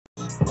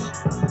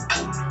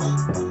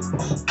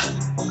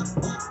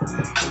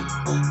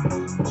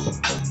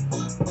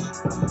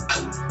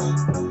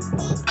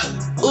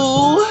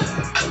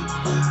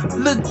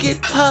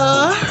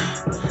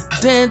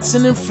her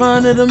dancing in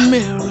front of the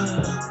mirror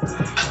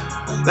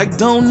like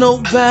don't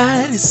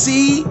nobody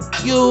see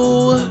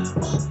you.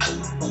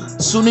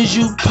 Soon as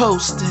you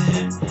post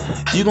it,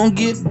 you gon'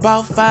 get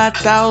about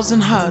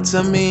 5,000 hearts.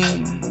 I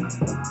mean,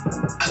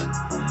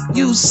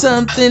 you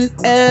something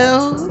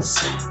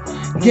else.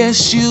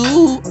 Yes,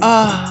 you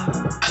are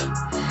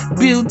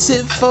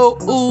beautiful.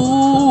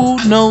 Ooh,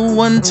 no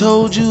one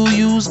told you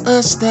you's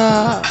a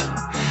star.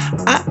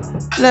 I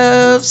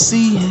love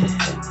seeing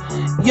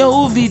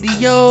your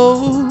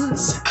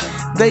videos.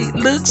 They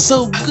look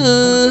so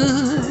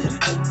good.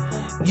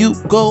 You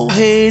go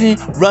ahead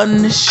and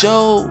run the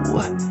show.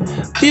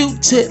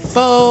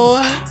 Beautiful,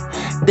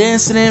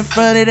 dancing in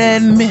front of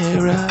that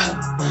mirror.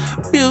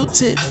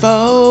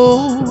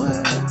 Beautiful,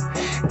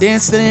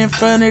 dancing in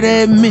front of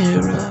that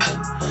mirror.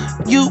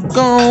 You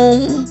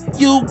gon'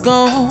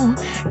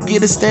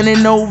 get a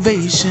standing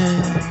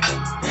ovation.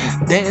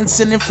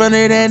 Dancing in front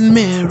of that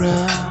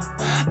mirror.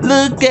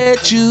 Look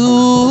at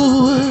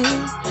you,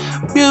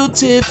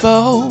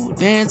 beautiful,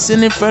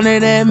 dancing in front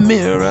of that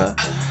mirror.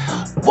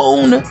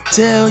 Wanna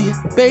tell you,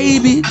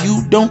 baby,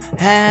 you don't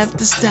have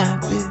to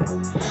stop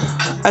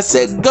it. I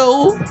said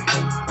go,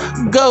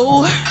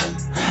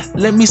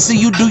 let me see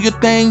you do your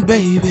thing,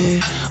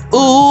 baby.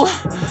 Ooh,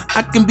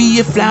 I can be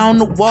a fly on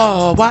the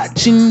wall,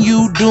 watching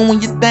you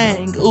doing your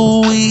thing.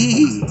 Ooh,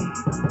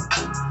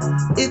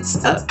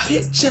 it's a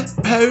picture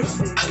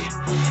perfect.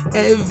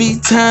 Every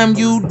time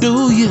you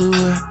do you,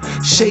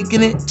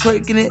 shaking it,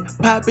 twerking it,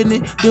 popping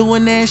it,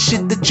 doing that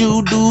shit that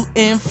you do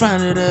in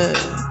front of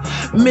the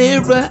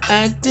mirror,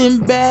 acting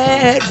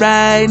bad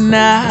right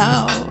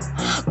now.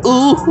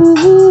 Ooh,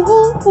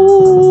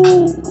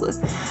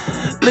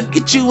 look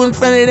at you in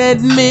front of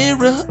that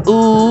mirror.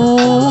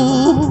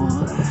 Ooh,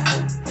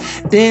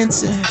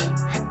 dancing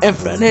in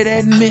front of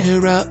that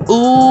mirror.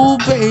 Ooh,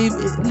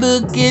 baby,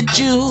 look at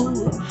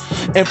you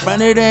in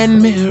front of that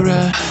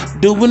mirror,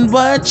 doing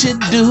what you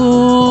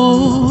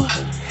do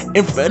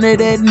in front of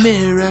that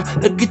mirror.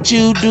 Look at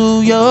you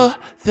do your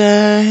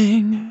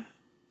thing.